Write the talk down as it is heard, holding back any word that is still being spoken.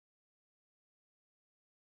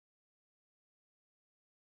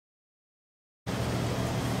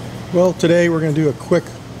Well, today we're going to do a quick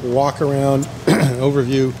walk around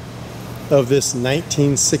overview of this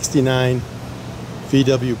 1969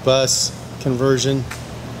 VW bus conversion.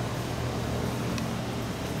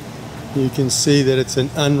 You can see that it's an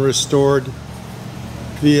unrestored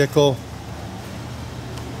vehicle.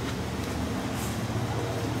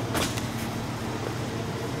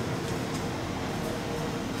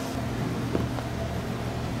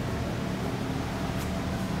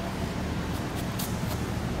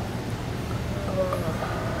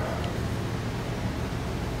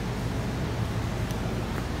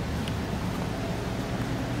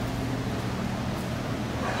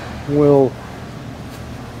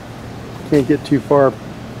 Can't get too far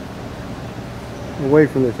away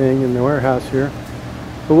from the thing in the warehouse here,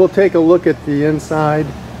 but we'll take a look at the inside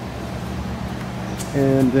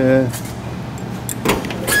and the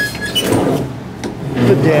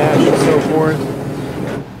dash and so forth.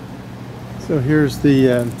 So here's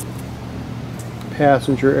the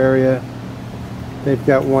passenger area. They've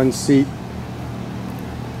got one seat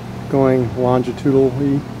going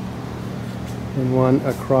longitudinally and one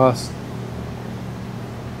across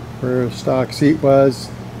where a stock seat was,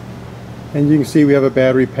 and you can see we have a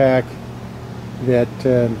battery pack that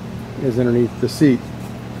is underneath the seat.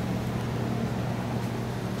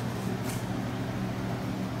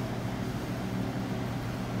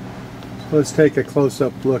 So let's take a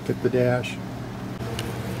close-up look at the dash.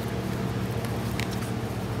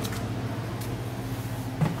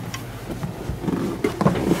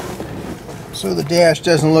 So the dash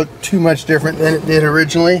doesn't look too much different than it did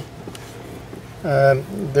originally.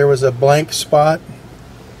 There was a blank spot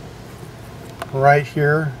right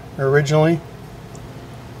here originally,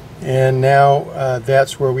 and now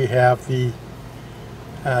that's where we have the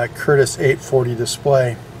Curtis 840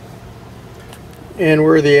 display. And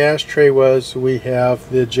where the ashtray was, we have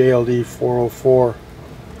the JLD 404.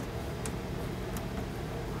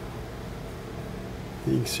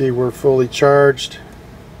 You can see we're fully charged.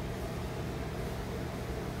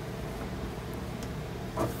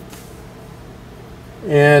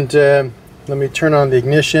 And let me turn on the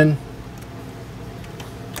ignition.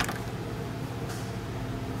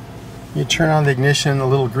 You turn on the ignition, a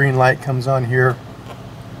little green light comes on here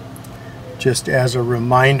just as a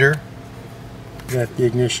reminder that the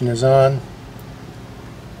ignition is on.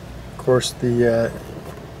 Of course, the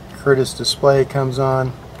Curtis display comes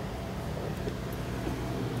on.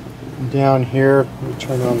 And down here, let me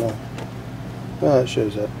turn on the, it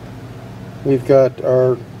shows up. We've got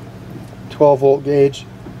our 12-volt gauge,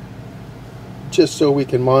 just so we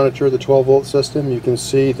can monitor the 12-volt system. You can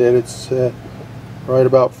see that it's right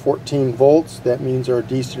about 14 volts. That means our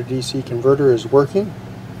DC to DC converter is working.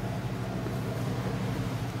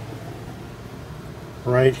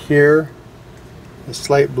 Right here, a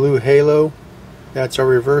slight blue halo, that's our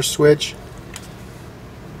reverse switch.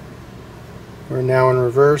 We're now in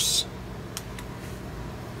reverse,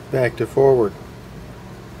 back to forward.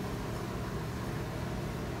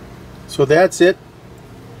 So that's it.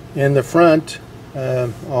 In the front,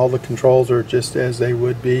 all the controls are just as they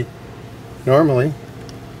would be normally.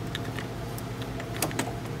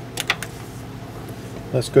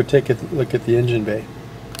 Let's go take a look at the engine bay.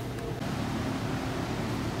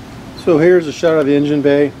 So here's a shot of the engine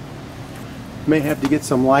bay. May have to get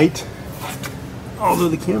some light, although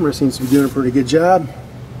the camera seems to be doing a pretty good job.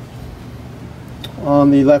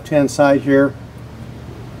 On the left-hand side here,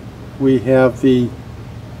 we have the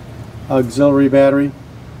auxiliary battery.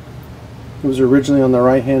 It was originally on the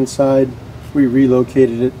right hand side. We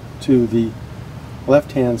relocated it to the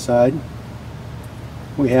left hand side.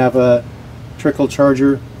 We have a trickle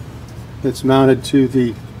charger that's mounted to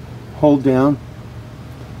the hold down.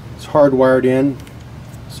 It's hardwired in,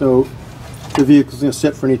 so the vehicle's going to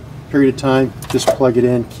sit for any period of time. Just plug it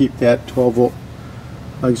in, keep that 12-volt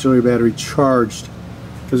auxiliary battery charged,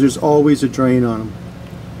 because there's always a drain on them.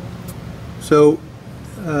 So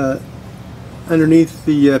underneath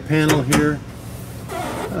the panel here,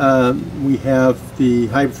 we have the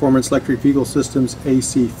High Performance Electric Vehicle Systems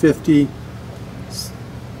AC50.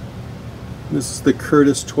 This is the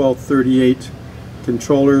Curtis 1238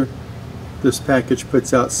 controller. This package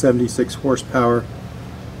puts out 76 horsepower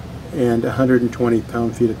and 120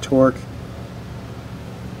 pound-feet of torque.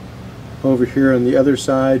 Over here on the other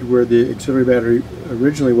side, where the auxiliary battery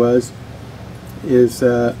originally was, is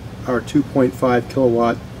our 2.5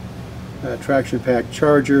 kilowatt traction pack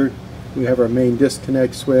charger. We have our main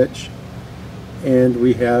disconnect switch, and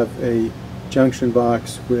we have a junction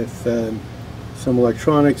box with some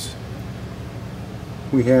electronics.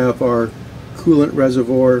 We have our coolant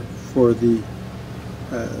reservoir for the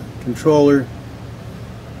controller,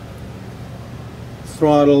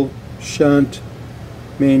 throttle, shunt,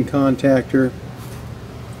 main contactor.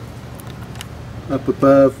 Up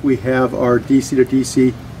above we have our DC to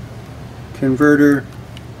DC converter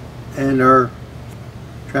and our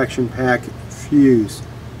traction pack fuse.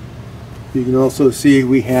 You can also see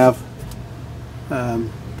we have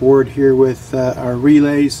board here with our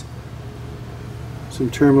relays, some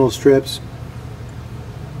terminal strips,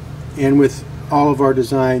 and with all of our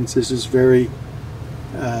designs this is very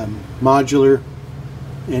modular,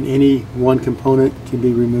 and any one component can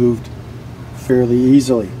be removed fairly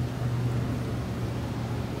easily.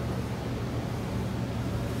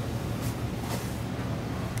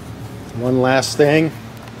 One last thing,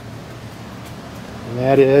 and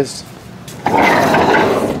that is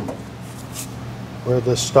where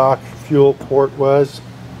the stock fuel port was.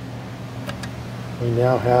 We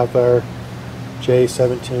now have our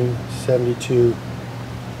J1772,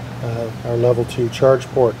 our level 2 charge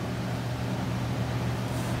port.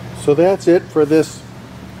 So that's it for this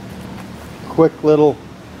quick little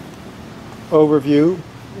overview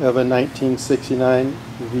of a 1969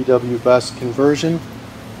 VW bus conversion.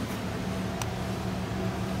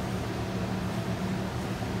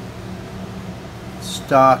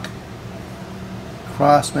 Stock,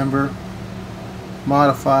 cross member,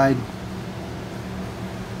 modified,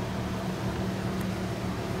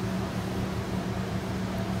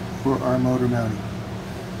 for our motor mounting,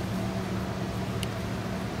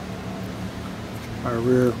 our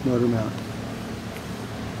rear motor mount.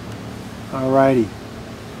 Alrighty,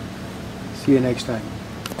 see you next time.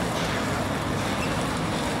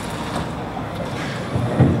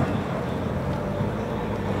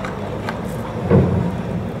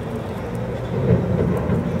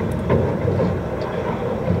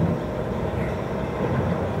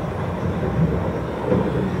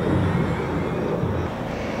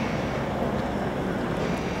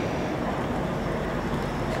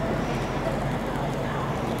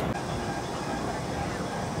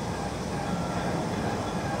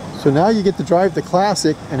 So now you get to drive the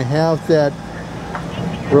Classic and have that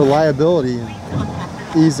reliability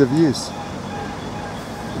and ease of use.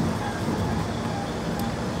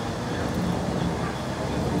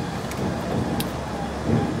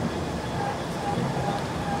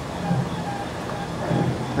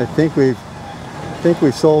 I think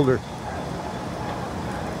we've sold her.